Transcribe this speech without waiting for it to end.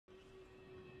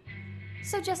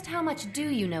So just how much do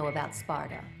you know about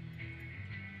Sparta?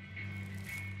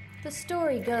 The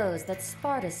story goes that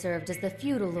Sparta served as the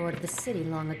feudal lord of the city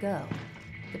long ago.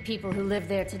 The people who live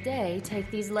there today take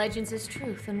these legends as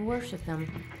truth and worship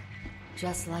them,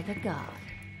 just like a god.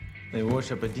 They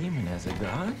worship a demon as a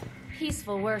god?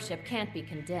 Peaceful worship can't be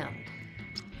condemned.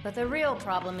 But the real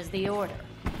problem is the Order.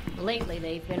 Lately,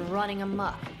 they've been running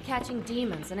amok, catching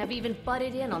demons, and have even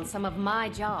butted in on some of my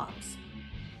jobs.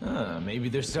 Maybe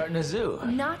they're starting a zoo.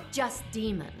 Not just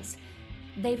demons.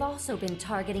 They've also been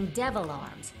targeting devil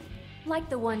arms, like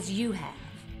the ones you have.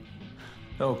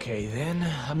 Okay, then,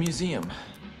 a museum.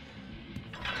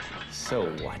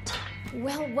 So what?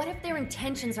 Well, what if their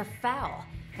intentions are foul,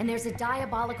 and there's a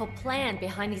diabolical plan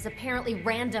behind these apparently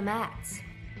random acts?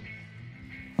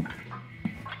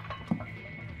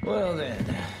 Well then,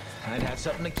 I'd have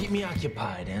something to keep me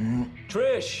occupied, and...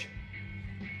 Trish!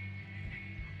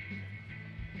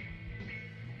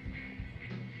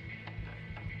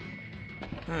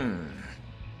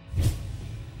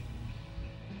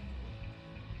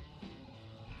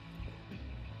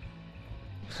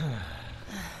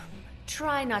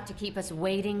 Try not to keep us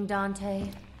waiting, Dante.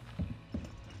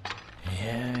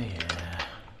 Yeah.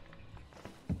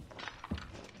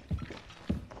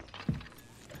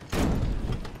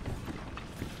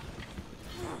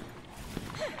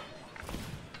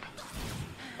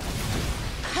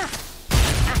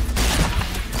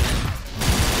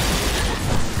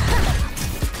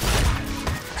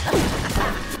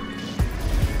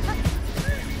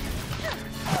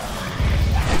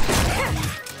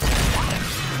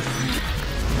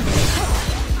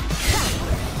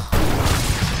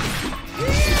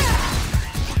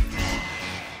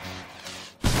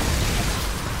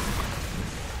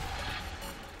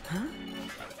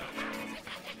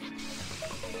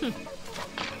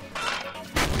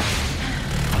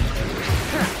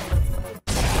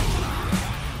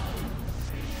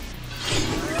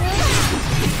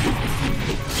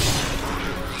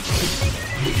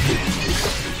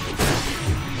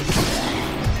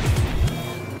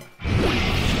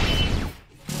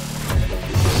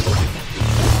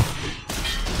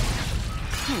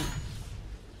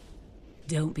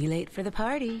 Don't be late for the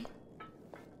party.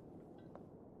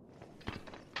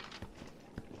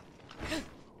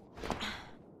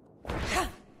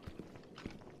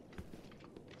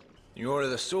 You order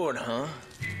the sword, huh?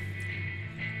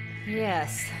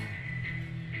 Yes.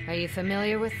 Are you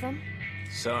familiar with them?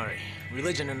 Sorry,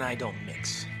 religion and I don't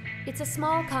mix. It's a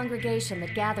small congregation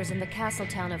that gathers in the castle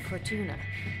town of Fortuna.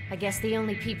 I guess the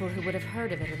only people who would have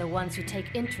heard of it are the ones who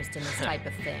take interest in this type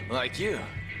of thing. Like you.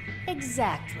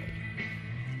 Exactly.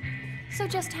 So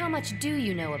just how much do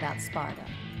you know about Sparta?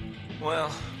 Well,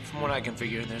 from what I can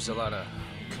figure, there's a lot of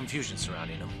confusion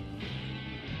surrounding them.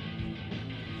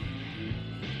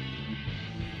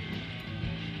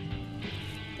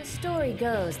 The story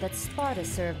goes that Sparta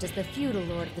served as the feudal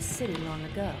lord of the city long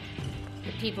ago.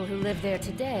 The people who live there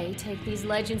today take these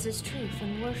legends as truth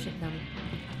and worship them,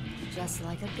 just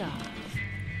like a god.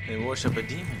 They worship a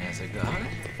demon as a god?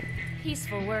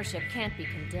 Peaceful worship can't be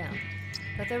condemned.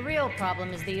 But the real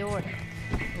problem is the Order.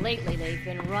 Lately, they've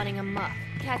been running amok,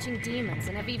 catching demons,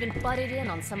 and have even butted in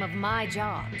on some of my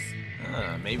jobs.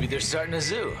 Maybe they're starting a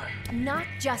zoo. Not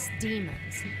just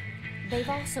demons. They've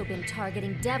also been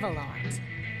targeting devil arms,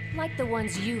 like the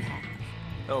ones you have.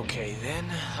 Okay, then,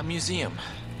 a museum.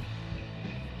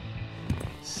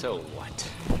 So what?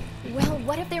 Well,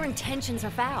 what if their intentions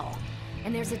are foul,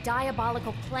 and there's a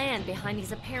diabolical plan behind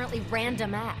these apparently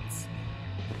random acts?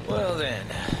 Well then,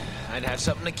 I'd have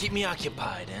something to keep me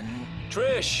occupied, and...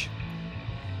 Trish!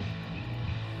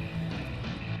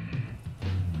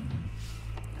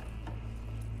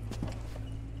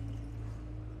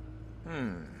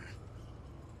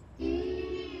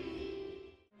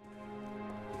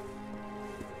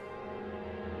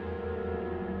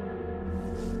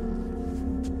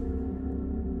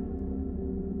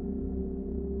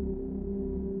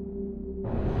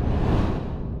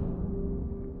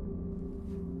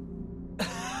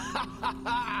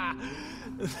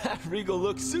 That regal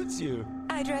look suits you.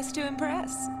 I dress to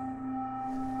impress.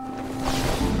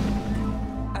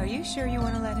 Are you sure you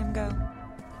want to let him go?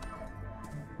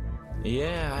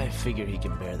 Yeah, I figure he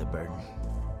can bear the burden.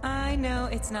 I know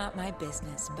it's not my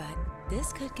business, but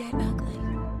this could get ugly.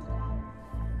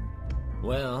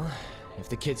 Well, if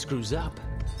the kid screws up,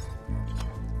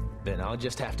 then I'll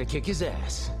just have to kick his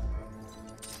ass.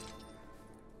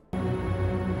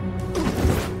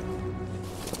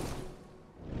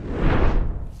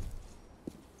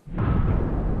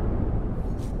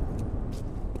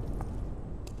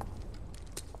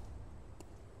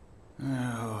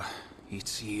 Oh,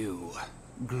 it's you,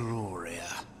 Gloria.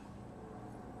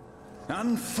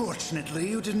 Unfortunately,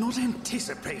 you did not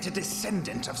anticipate a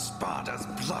descendant of Sparta's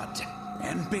blood.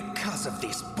 And because of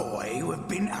this boy, you have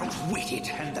been outwitted,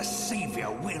 and the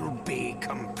savior will be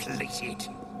completed.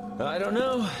 I don't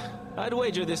know. I'd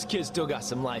wager this kid still got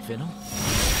some life in him.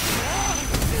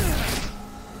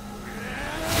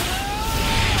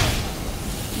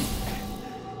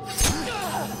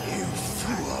 You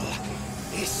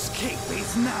fool! Escape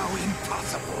is now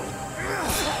impossible.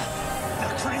 The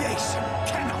creation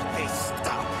cannot be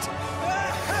stopped.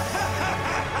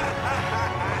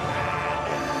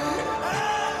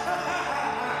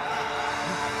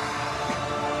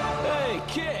 Hey,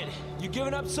 kid! You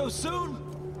giving up so soon?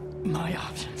 My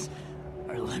options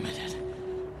are limited.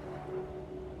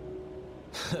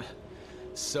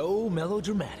 So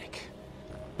melodramatic.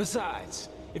 Besides,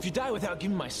 if you die without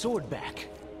giving my sword back,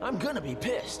 I'm gonna be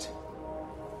pissed.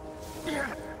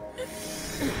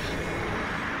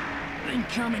 Then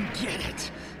come and get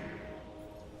it.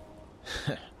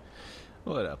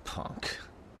 What a punk.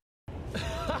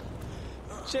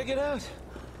 Check it out.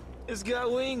 It's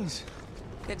got wings.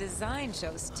 The design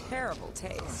shows terrible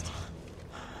taste.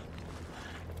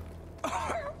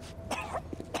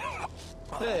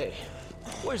 Hey,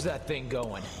 where's that thing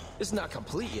going? It's not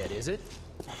complete yet, is it?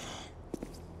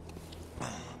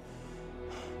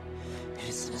 It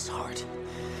is in his heart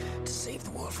to save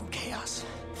the world from chaos.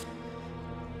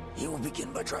 He will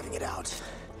begin by driving it out.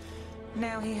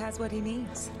 Now he has what he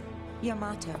needs.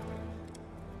 Yamato.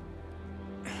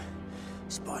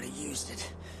 Sparta used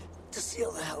it to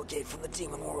seal the Hellgate from the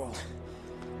demon world.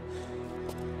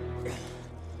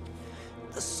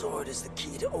 The sword is the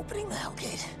key to opening the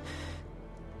Hellgate.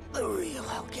 The real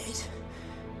Hellgate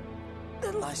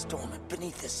that lies dormant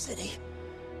beneath this city.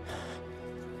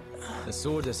 The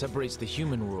sword that separates the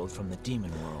human world from the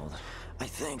demon world. I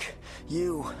think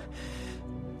you,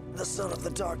 the son of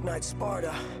the Dark Knight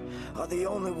Sparta, are the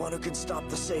only one who can stop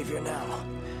the Savior now.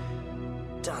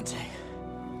 Dante.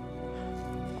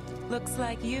 Looks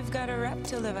like you've got a rep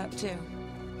to live up to.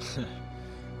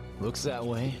 Looks that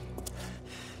way.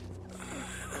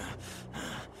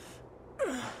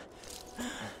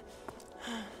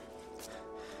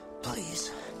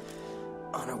 Please,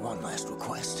 honor one last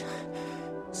request.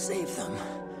 Save them.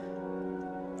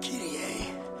 Kyrie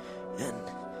and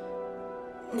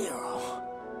Nero.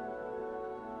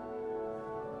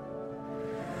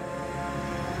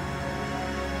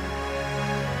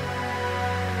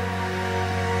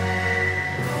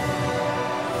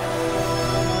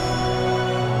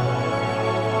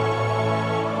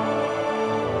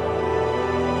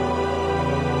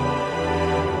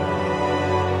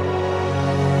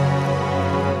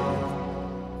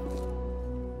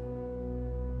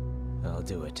 I'll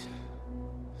do it.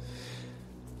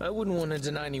 I wouldn't want to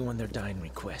deny anyone their dying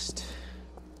request.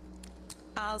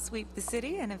 I'll sweep the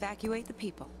city and evacuate the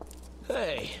people.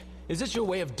 Hey, is this your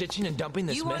way of ditching and dumping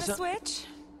this You want mess to up? switch?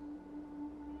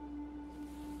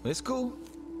 It's cool.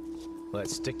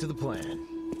 Let's stick to the plan.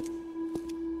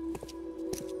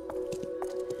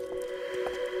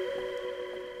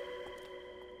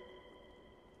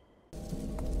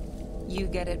 You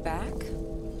get it back,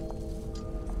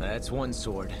 That's one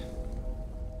sword.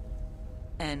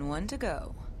 and one to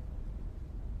go.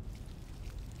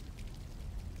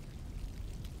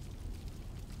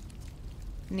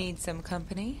 Need some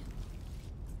company?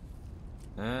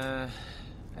 I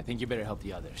think you better help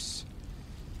the others.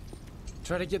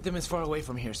 Try to get them as far away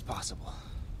from here as possible.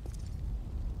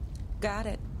 Got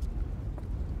it.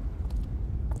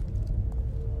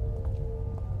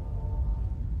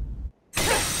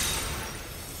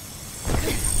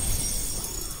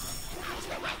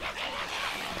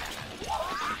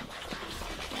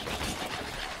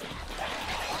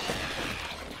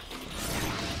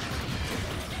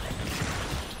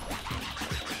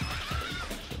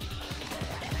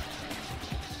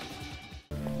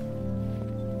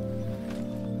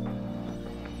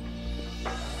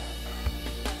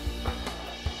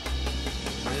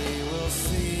 We will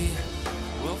see,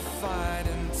 we'll fight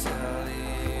until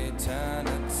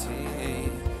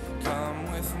eternity.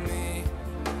 Come with me,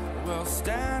 we'll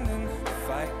stand and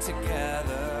fight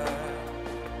together.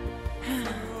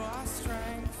 Through our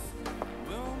strength,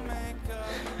 we'll make a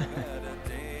better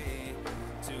day.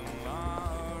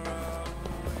 Tomorrow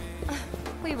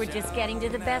We were just getting to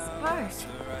the best part.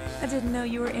 I didn't know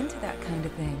you were into that kind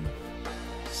of thing.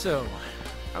 So,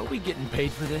 are we getting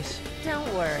paid for this? Don't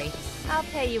worry. I'll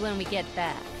pay you when we get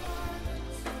back.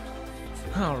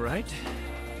 All right.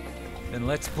 Then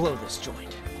let's blow this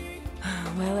joint.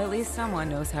 Well, at least someone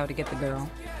knows how to get the girl.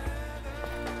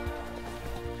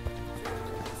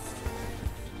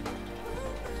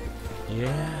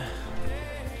 Yeah.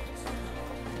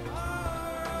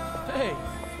 Hey!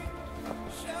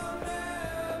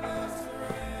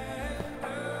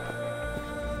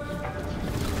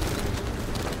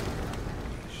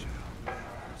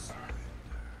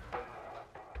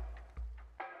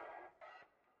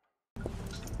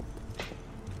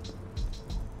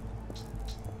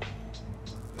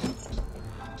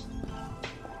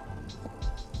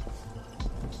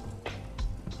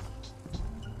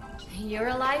 You're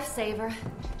a lifesaver.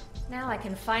 Now I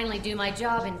can finally do my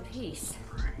job in peace.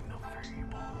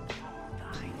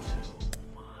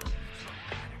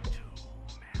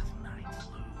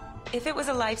 If it was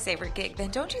a lifesaver gig,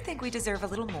 then don't you think we deserve a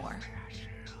little more?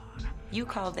 You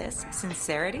call this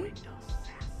sincerity?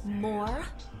 More?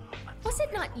 Was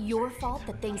it not your fault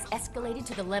that things escalated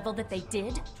to the level that they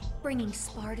did? Bringing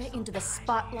Sparta into the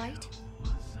spotlight?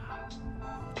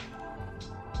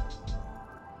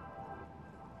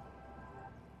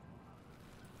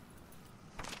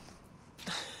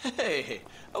 Hey,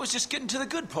 I was just getting to the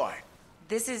good part.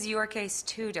 This is your case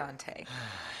too, Dante.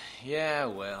 Yeah,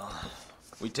 well,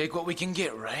 we take what we can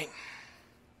get, right?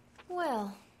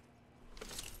 Well,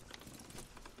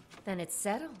 then it's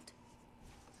settled.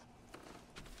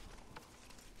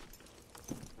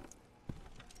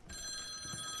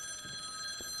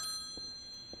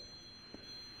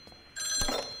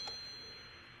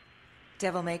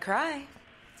 Devil may cry.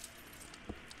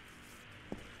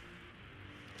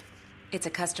 It's a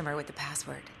customer with the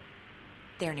password.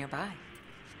 They're nearby.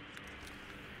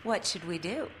 What should we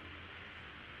do?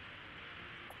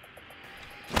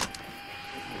 You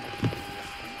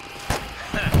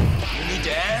need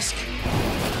to ask?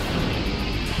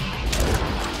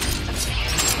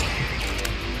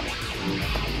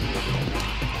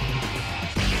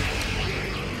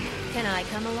 Can I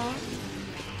come along?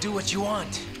 Do what you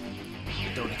want.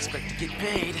 But don't expect to get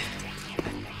paid.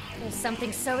 There's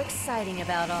something so exciting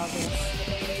about all this.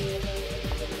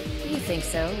 You think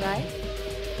so, right?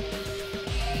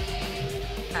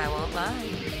 I won't lie.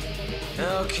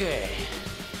 Okay.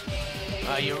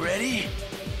 Are you ready?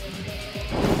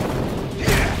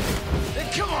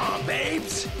 Then come on,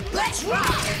 babes! Let's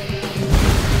rock!